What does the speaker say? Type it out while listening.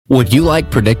Would you like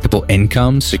predictable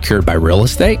income secured by real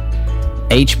estate?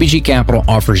 HBG Capital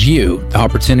offers you the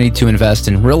opportunity to invest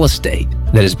in real estate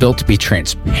that is built to be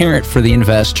transparent for the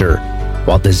investor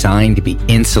while designed to be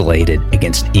insulated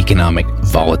against economic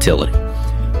volatility.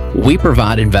 We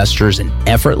provide investors an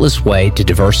effortless way to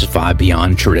diversify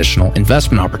beyond traditional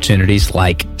investment opportunities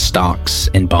like stocks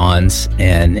and bonds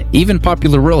and even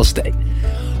popular real estate.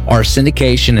 Our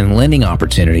syndication and lending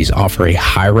opportunities offer a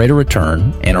high rate of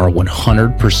return and are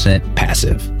 100%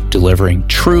 passive, delivering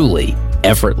truly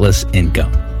effortless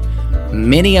income.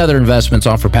 Many other investments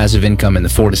offer passive income in the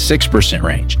 4 to 6%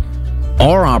 range.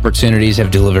 Our opportunities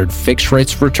have delivered fixed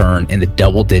rates of return in the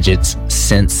double digits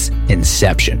since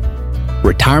inception.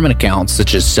 Retirement accounts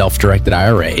such as self-directed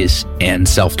IRAs and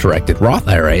self-directed Roth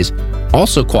IRAs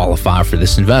also qualify for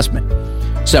this investment.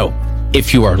 So,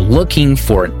 if you are looking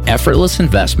for an effortless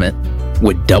investment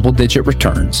with double-digit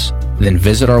returns, then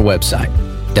visit our website,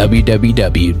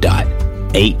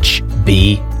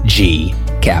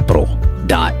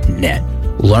 www.hbgcapital.net.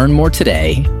 Learn more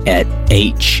today at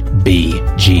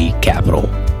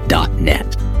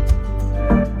hbgcapital.net.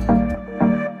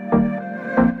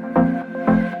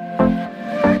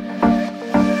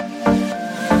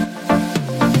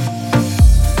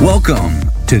 Welcome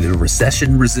to the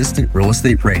Recession-Resistant Real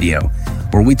Estate Radio,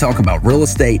 where we talk about real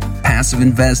estate, passive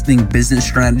investing, business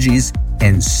strategies,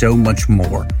 and so much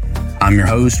more. I'm your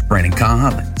host, Brandon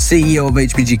Cobb, CEO of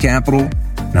HBG Capital.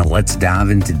 Now let's dive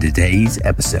into today's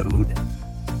episode.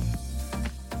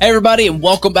 Hey, everybody, and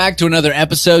welcome back to another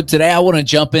episode. Today, I want to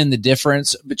jump in the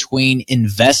difference between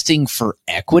investing for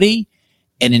equity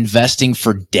and investing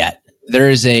for debt.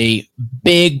 There is a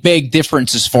big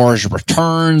difference as far as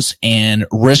returns and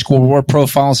risk-reward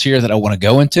profiles here that I want to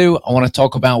go into. I want to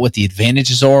talk about what the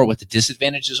advantages are, what the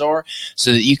disadvantages are,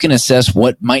 so that you can assess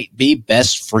what might be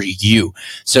best for you.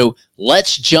 So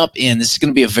let's jump in. This is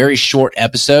going to be a very short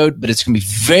episode, but it's going to be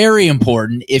very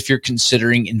important if you're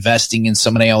considering investing in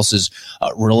somebody else's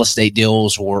real estate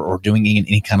deals or doing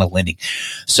any kind of lending.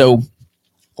 So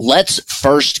let's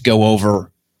first go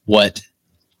over what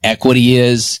equity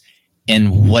is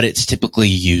and what it's typically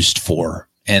used for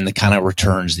and the kind of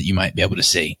returns that you might be able to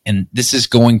see. And this is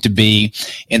going to be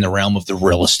in the realm of the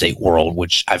real estate world,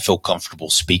 which I feel comfortable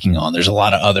speaking on. There's a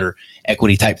lot of other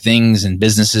equity type things and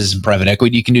businesses and private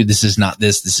equity you can do. This is not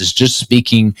this. This is just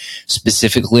speaking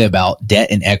specifically about debt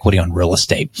and equity on real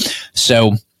estate.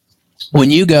 So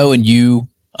when you go and you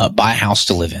buy a house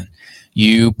to live in,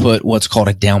 you put what's called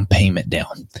a down payment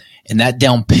down. And that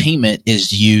down payment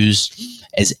is used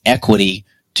as equity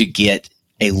to get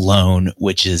a loan,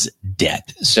 which is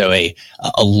debt. So a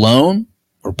loan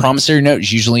or promissory note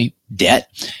is usually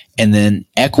debt, and then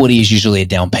equity is usually a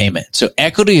down payment. So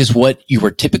equity is what you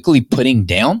are typically putting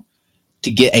down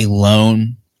to get a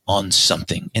loan on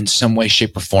something in some way,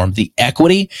 shape, or form. The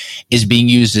equity is being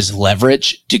used as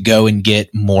leverage to go and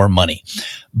get more money.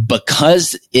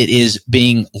 Because it is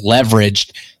being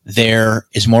leveraged, there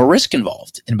is more risk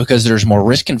involved. And because there's more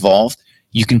risk involved,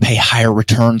 you can pay higher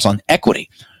returns on equity.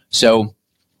 So,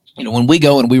 when we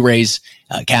go and we raise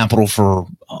capital for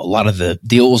a lot of the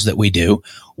deals that we do,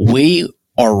 we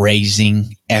are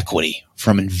raising equity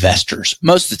from investors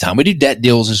most of the time. We do debt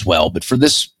deals as well, but for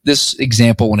this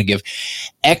example, I want to give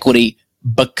equity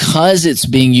because it's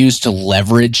being used to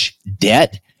leverage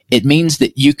debt. It means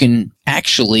that you can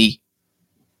actually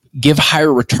give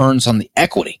higher returns on the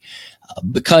equity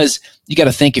because you got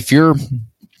to think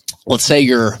let's say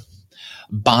you're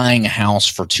buying a house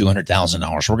for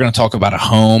 $200,000. We're going to talk about a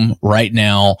home right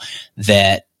now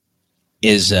that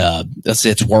is, let's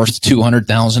say it's worth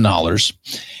 $200,000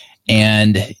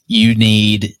 and you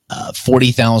need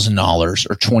 $40,000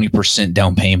 or 20%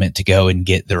 down payment to go and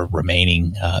get the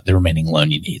remaining loan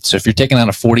you need. So if you're taking out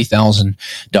a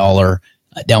 $40,000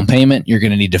 down payment, you're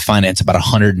going to need to finance about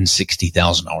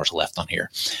 $160,000 left on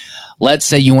here. Let's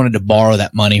say you wanted to borrow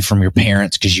that money from your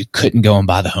parents because you couldn't go and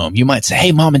buy the home. You might say,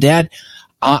 hey, mom and dad,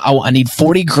 I need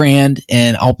 $40,000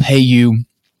 and I'll pay you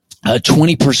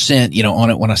 20%, on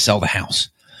it when I sell the house.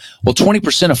 Well,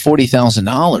 20% of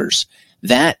 $40,000,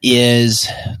 that is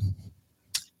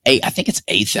I think it's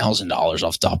 $8,000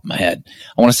 off the top of my head.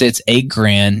 I want to say it's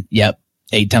 $8,000. Yep.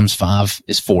 8 times 5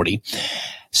 is 40.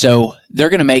 So they're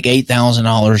going to make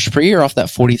 $8,000 per year off that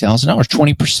 $40,000,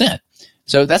 20%.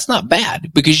 So that's not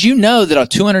bad because you know that a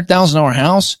 $200,000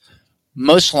 house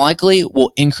most likely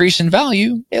will increase in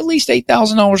value at least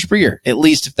 $8,000 per year, at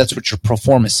least if that's what your pro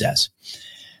forma says.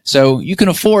 So you can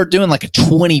afford doing like a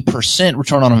 20%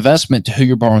 return on investment to who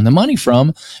you're borrowing the money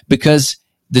from because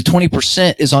the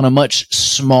 20% is on a much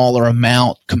smaller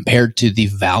amount compared to the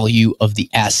value of the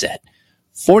asset.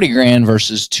 $40,000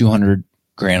 versus $200,000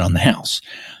 on the house.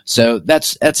 So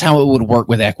that's how it would work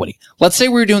with equity. Let's say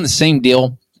we were doing the same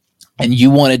deal and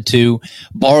you wanted to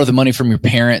borrow the money from your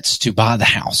parents to buy the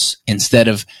house instead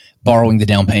of borrowing the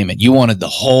down payment. You wanted the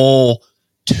whole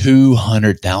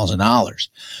 $200,000.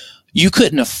 You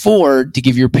couldn't afford to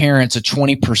give your parents a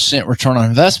 20% return on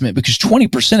investment because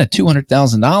 20% of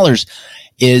 $200,000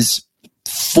 is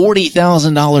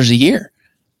 $40,000 a year.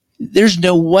 There's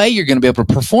no way you're going to be able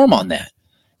to perform on that.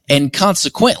 And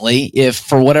consequently, if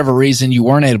for whatever reason you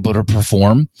weren't able to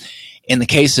perform, in the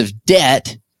case of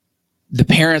debt, the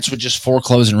parents would just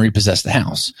foreclose and repossess the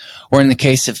house. Or in the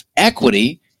case of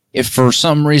equity, if for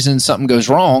some reason something goes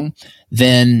wrong,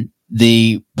 then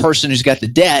the person who's got the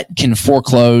debt can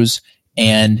foreclose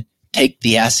and take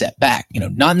the asset back,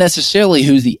 not necessarily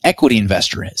who the equity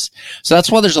investor is. So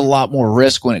that's why there's a lot more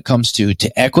risk when it comes to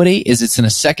equity, is it's in a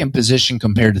second position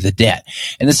compared to the debt.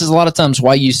 And this is a lot of times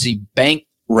why you see bank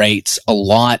rates a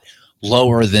lot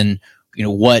lower than,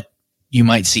 what you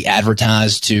might see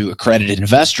advertised to accredited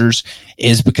investors,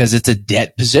 is because it's a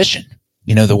debt position.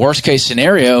 The worst case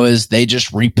scenario is they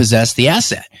just repossess the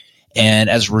asset. And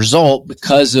as a result,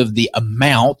 because of the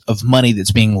amount of money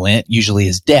that's being lent, usually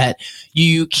as debt,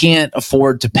 you can't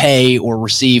afford to pay or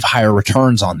receive higher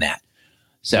returns on that.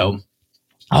 So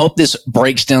I hope this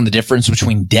breaks down the difference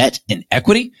between debt and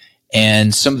equity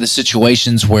and some of the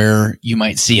situations where you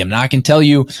might see them. Now, I can tell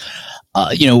you,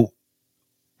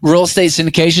 real estate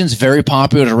syndication is very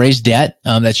popular to raise debt.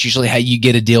 That's usually how you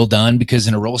get a deal done, because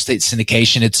in a real estate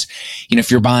syndication, it's,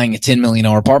 if you're buying a $10 million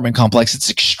apartment complex,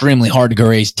 it's extremely hard to go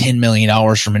raise $10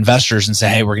 million from investors and say,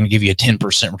 hey, we're going to give you a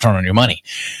 10% return on your money.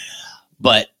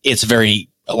 But it's a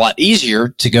lot easier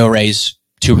to go raise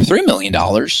 $2 or $3 million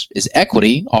as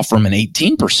equity, offer them an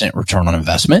 18% return on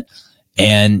investment.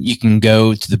 And you can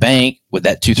go to the bank with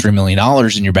that $2-3 million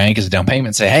in your bank as a down payment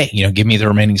and say, hey, give me the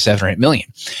remaining $7 or $8 million.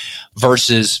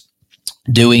 Versus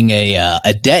doing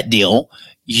a debt deal,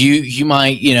 you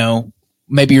might,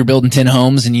 maybe you're building 10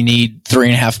 homes and you need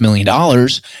 $3.5 million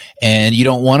and you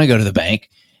don't want to go to the bank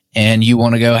and you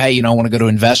want to go, hey, I want to go to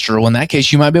an investor. Well, in that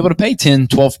case, you might be able to pay 10,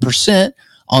 12%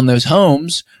 on those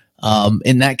homes.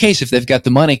 In that case, if they've got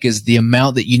the money, because the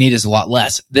amount that you need is a lot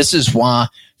less. This is why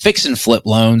fix and flip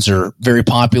loans are very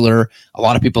popular. A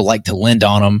lot of people like to lend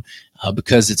on them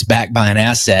because it's backed by an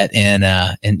asset, and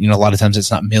a lot of times it's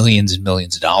not millions and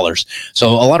millions of dollars. So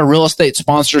a lot of real estate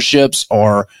sponsorships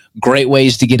are great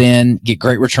ways to get in, get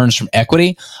great returns from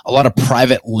equity. A lot of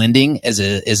private lending as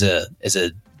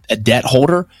a debt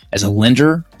holder, as a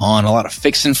lender on a lot of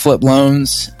fix and flip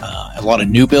loans, a lot of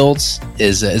new builds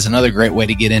is another great way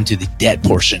to get into the debt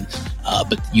portion.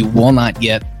 But you will not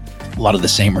get a lot of the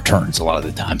same returns a lot of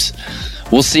the times.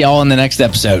 We'll see y'all in the next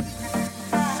episode.